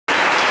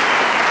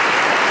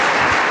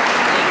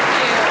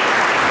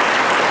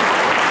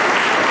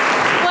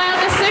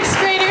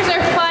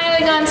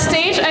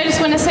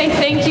say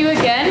thank you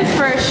again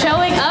for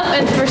showing up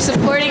and for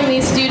supporting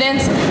these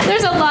students.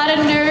 There's a lot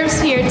of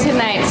nerves here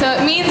tonight, so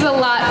it means a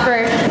lot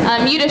for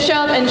you to show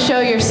up and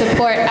show your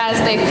support as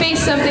they face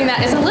something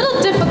that is a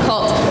little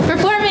difficult.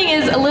 Performing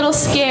is a little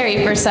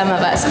scary for some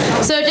of us,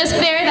 so just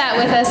bear that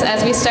with us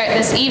as we start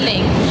this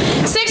evening.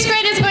 Sixth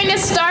grade is going to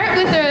start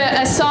with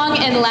a song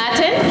in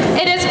Latin.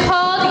 It is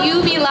called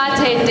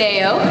Jubilate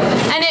Deo,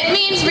 and it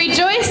means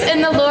rejoice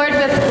in the Lord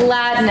with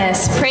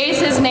gladness. Praise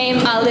his name,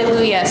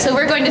 alleluia. So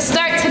we're going to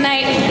start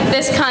tonight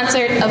this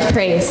concert of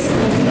praise.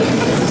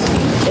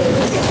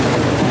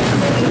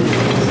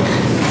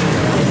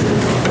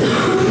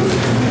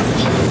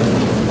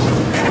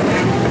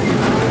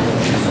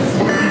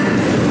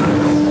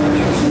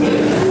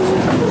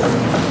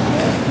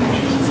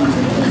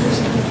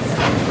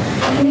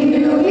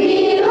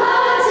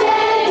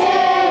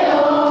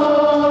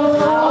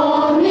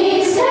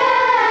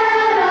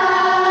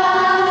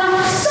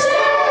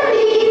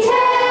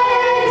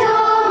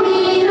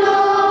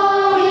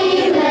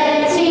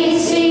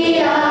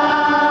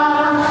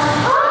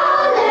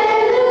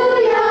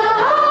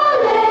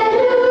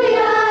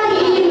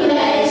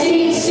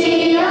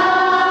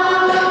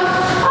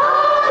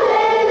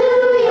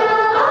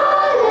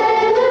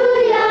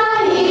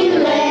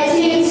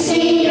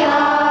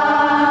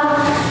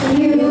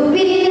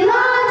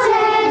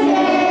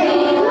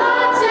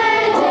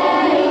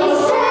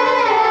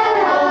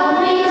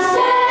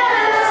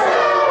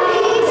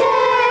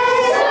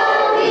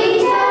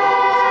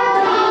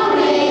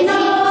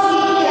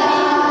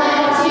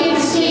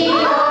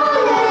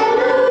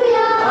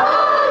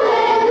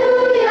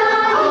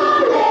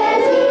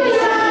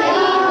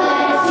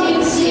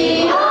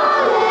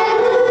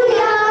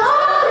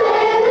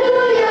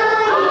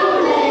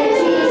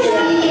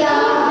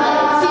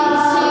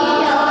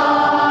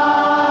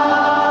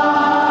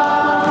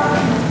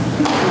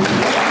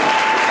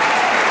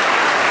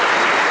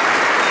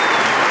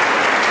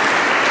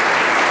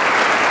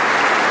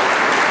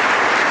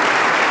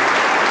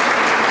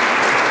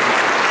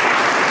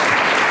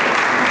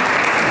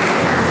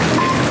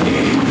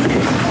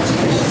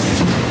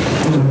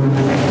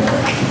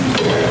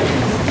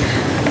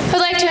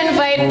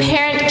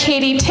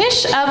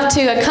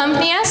 To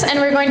accompany us,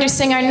 and we're going to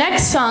sing our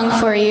next song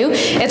for you.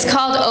 It's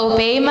called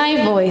Obey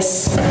My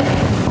Voice.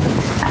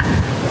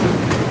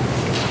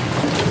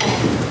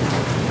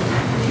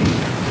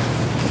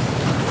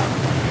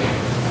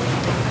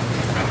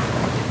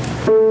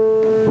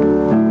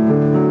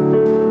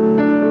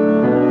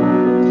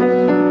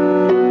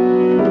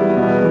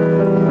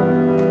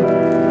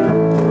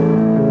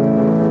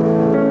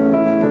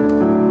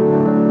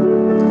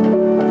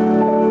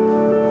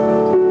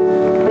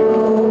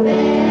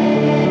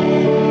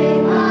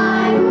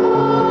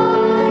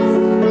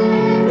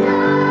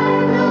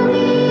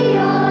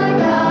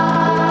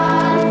 God.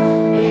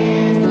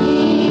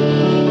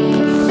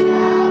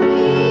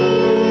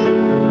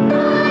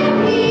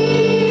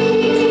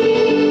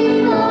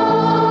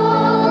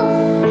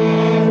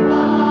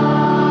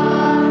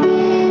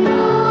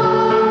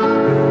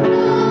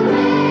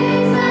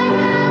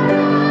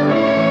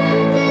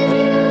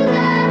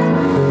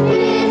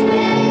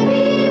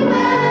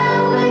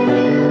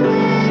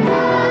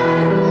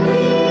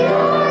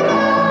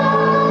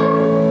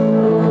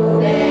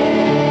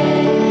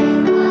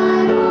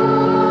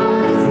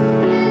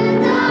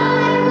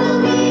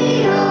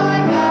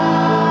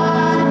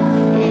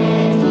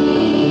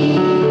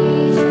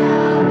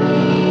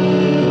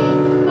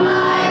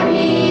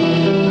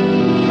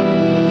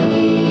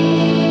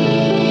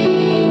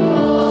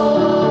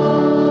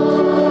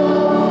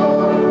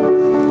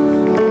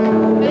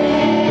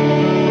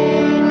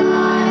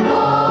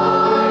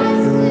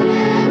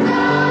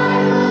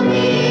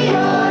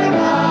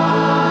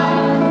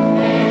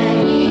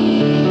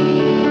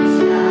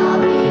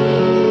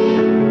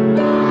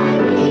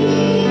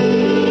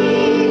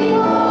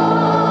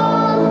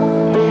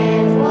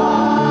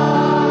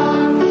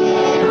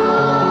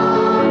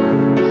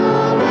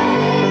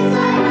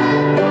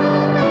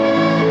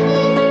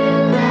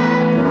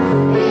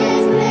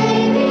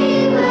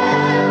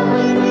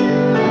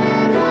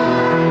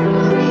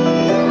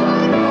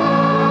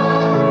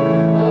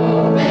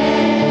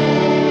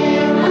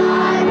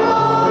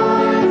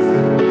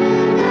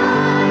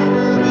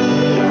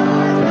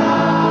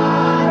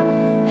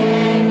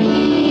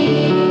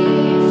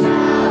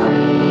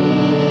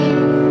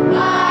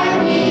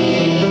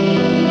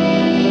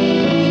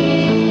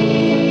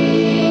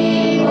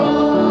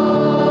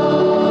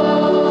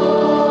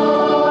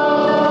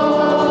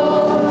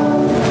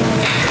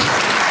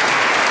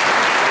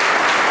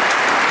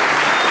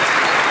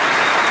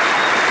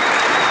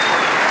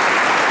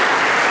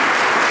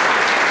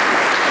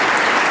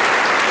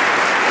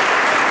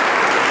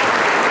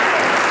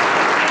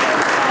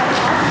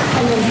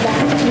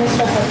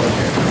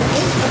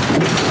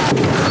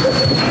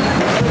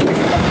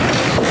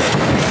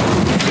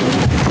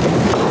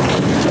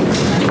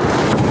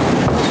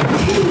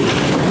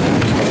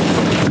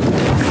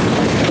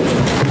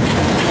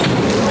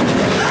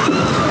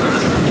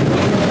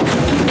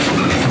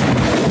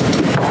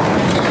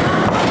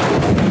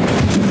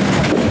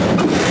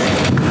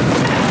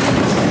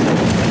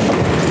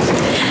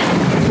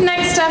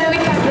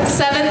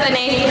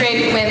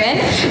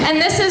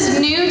 And this is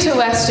new to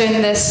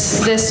Western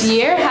this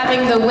year,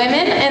 having the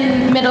women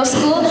in middle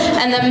school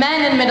and the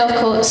men in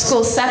middle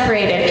school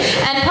separated.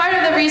 And part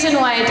of the reason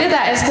why I did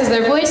that is because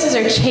their voices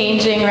are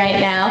changing right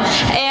now,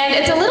 and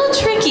it's a little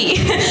tricky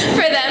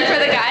for them, for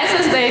the guys,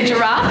 as they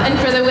drop, and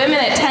for the women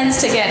it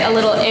tends to get a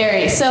little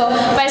airy. So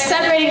by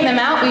separating them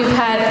out, we've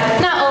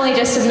had not only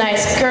just a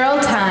nice girl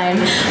time,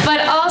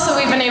 but also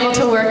we've been able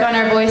to work on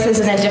our voices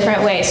in a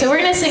different way. So we're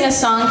going to sing a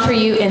song for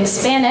you in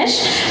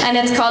Spanish, and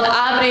it's called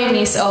Abre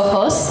Mis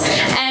Ojos,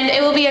 and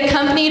it will be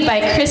accompanied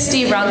by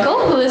Christy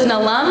Runkle, who is an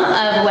alum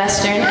of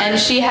Western, and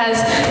she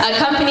has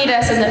accompanied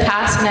us in the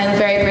past, and I'm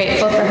very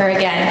grateful for her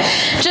again.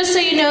 Just so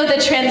you know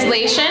the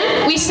translation,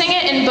 we sing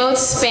it in both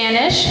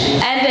Spanish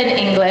and in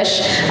English,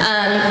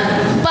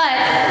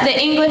 but the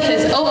English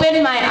is,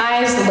 open my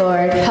eyes,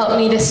 Lord, help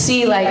me to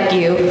see like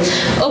you.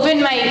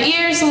 Open my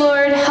ears,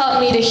 Lord, help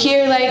me to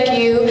hear like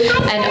you.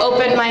 And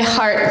open my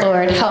heart,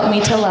 Lord, help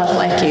me to love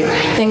like you.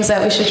 Things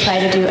that we should try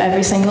to do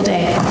every single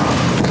day.